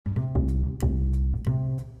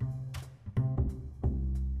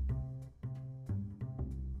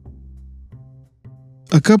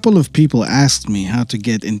A couple of people asked me how to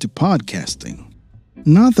get into podcasting.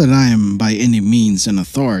 Not that I am by any means an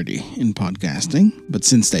authority in podcasting, but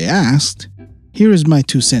since they asked, here is my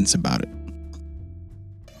 2 cents about it.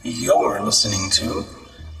 You're listening to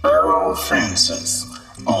Earl Francis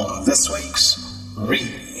on this week's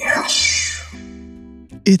Rehash.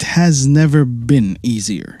 It has never been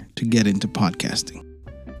easier to get into podcasting.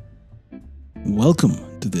 Welcome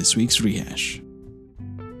to this week's Rehash.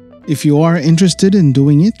 If you are interested in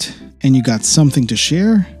doing it and you got something to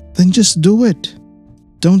share, then just do it.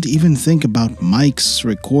 Don't even think about mics,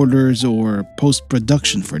 recorders, or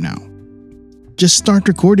post-production for now. Just start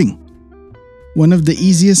recording. One of the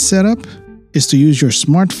easiest setup is to use your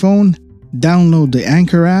smartphone, download the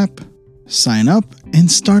Anchor app, sign up,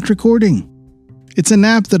 and start recording. It's an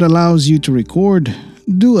app that allows you to record,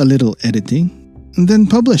 do a little editing, and then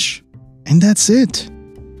publish. And that's it.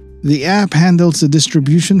 The app handles the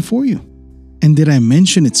distribution for you. And did I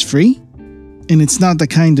mention it's free? And it's not the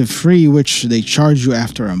kind of free which they charge you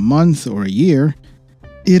after a month or a year.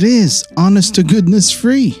 It is honest to goodness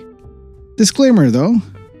free. Disclaimer though,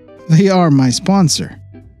 they are my sponsor.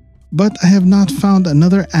 But I have not found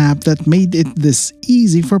another app that made it this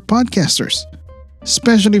easy for podcasters,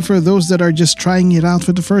 especially for those that are just trying it out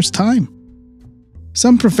for the first time.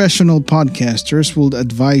 Some professional podcasters will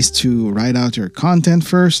advise to write out your content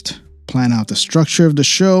first, plan out the structure of the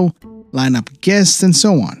show, line up guests, and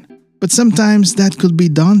so on. But sometimes that could be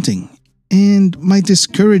daunting and might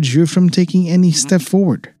discourage you from taking any step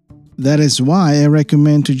forward. That is why I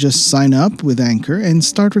recommend to just sign up with Anchor and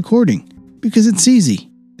start recording, because it's easy,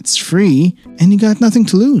 it's free, and you got nothing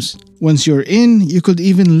to lose. Once you're in, you could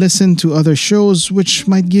even listen to other shows which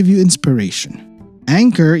might give you inspiration.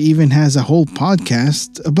 Anchor even has a whole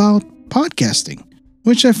podcast about podcasting,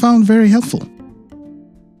 which I found very helpful.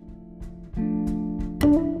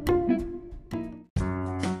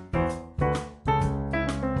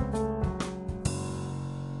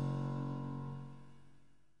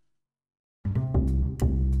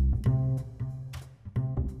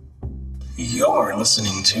 You're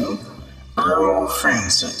listening to Earl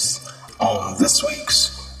Francis on this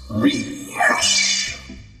week's Rehash.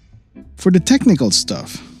 For the technical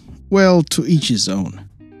stuff, well, to each his own.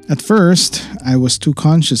 At first, I was too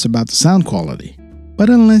conscious about the sound quality.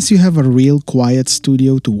 But unless you have a real quiet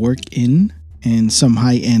studio to work in and some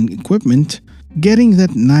high-end equipment, getting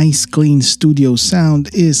that nice clean studio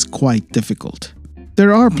sound is quite difficult.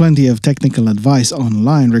 There are plenty of technical advice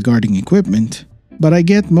online regarding equipment, but I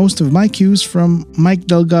get most of my cues from Mike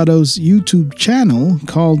Delgado's YouTube channel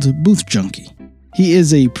called Booth Junkie. He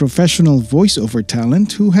is a professional voiceover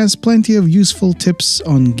talent who has plenty of useful tips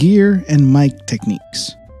on gear and mic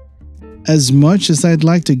techniques. As much as I'd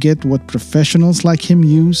like to get what professionals like him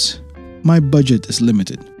use, my budget is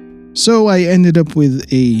limited. So I ended up with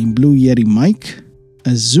a Blue Yeti mic,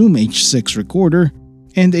 a Zoom H6 recorder,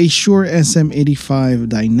 and a Shure SM85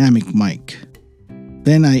 dynamic mic.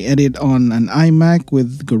 Then I edit on an iMac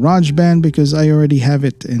with GarageBand because I already have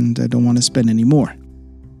it and I don't want to spend any more.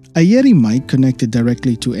 A Yeti mic connected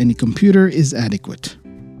directly to any computer is adequate.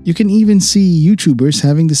 You can even see YouTubers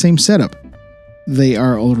having the same setup. They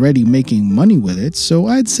are already making money with it, so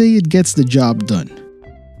I'd say it gets the job done.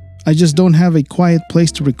 I just don't have a quiet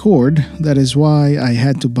place to record. That is why I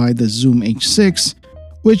had to buy the Zoom H6,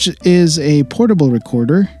 which is a portable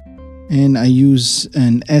recorder, and I use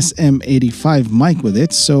an SM85 mic with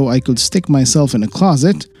it so I could stick myself in a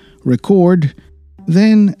closet, record,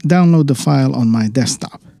 then download the file on my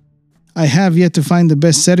desktop. I have yet to find the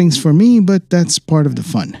best settings for me, but that's part of the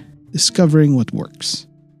fun, discovering what works.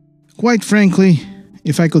 Quite frankly,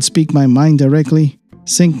 if I could speak my mind directly,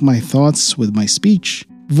 sync my thoughts with my speech,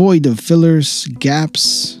 void of fillers,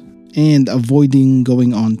 gaps, and avoiding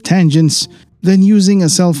going on tangents, then using a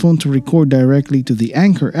cell phone to record directly to the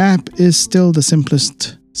Anchor app is still the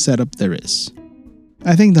simplest setup there is.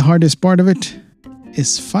 I think the hardest part of it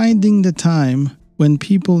is finding the time when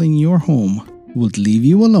people in your home would leave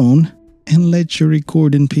you alone and let you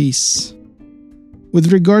record in peace.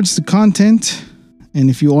 With regards to content, and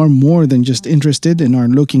if you are more than just interested and are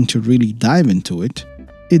looking to really dive into it,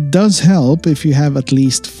 it does help if you have at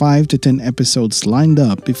least 5 to 10 episodes lined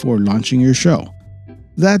up before launching your show.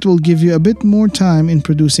 That will give you a bit more time in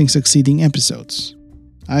producing succeeding episodes.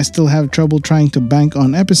 I still have trouble trying to bank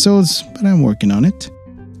on episodes, but I'm working on it.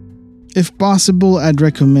 If possible, I'd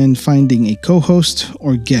recommend finding a co-host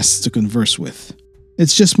or guests to converse with.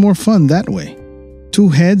 It's just more fun that way. 2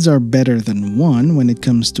 heads are better than 1 when it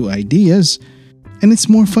comes to ideas, and it's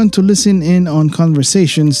more fun to listen in on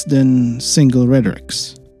conversations than single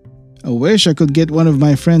rhetorics. I wish I could get one of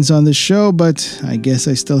my friends on the show, but I guess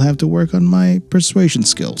I still have to work on my persuasion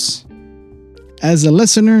skills. As a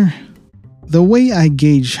listener, the way I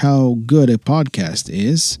gauge how good a podcast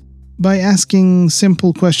is by asking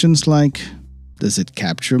simple questions like, does it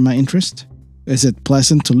capture my interest? Is it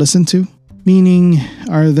pleasant to listen to? Meaning,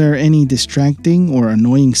 are there any distracting or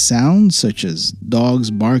annoying sounds such as dogs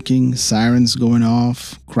barking, sirens going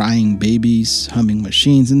off, crying babies, humming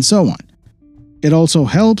machines, and so on? It also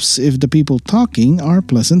helps if the people talking are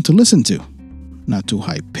pleasant to listen to, not too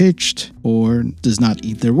high-pitched or does not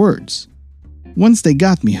eat their words. Once they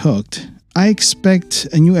got me hooked, I expect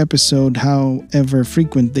a new episode however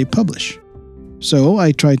frequent they publish. So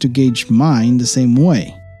I try to gauge mine the same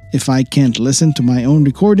way. If I can't listen to my own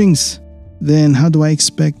recordings, then how do I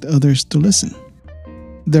expect others to listen?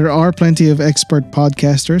 There are plenty of expert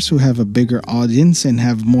podcasters who have a bigger audience and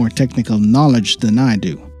have more technical knowledge than I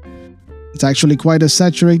do. It's actually quite a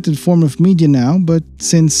saturated form of media now, but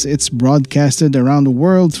since it's broadcasted around the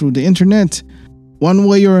world through the internet, one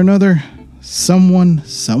way or another, someone,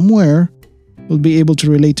 somewhere, will be able to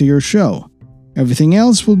relate to your show. Everything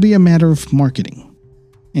else will be a matter of marketing.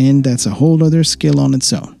 And that's a whole other skill on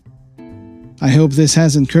its own. I hope this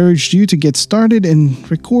has encouraged you to get started and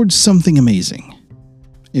record something amazing.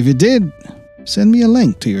 If it did, send me a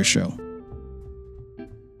link to your show.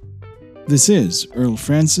 This is Earl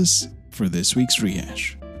Francis for this week's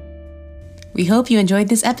Rehash. We hope you enjoyed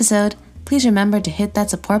this episode. Please remember to hit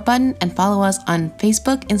that support button and follow us on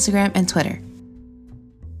Facebook, Instagram, and Twitter.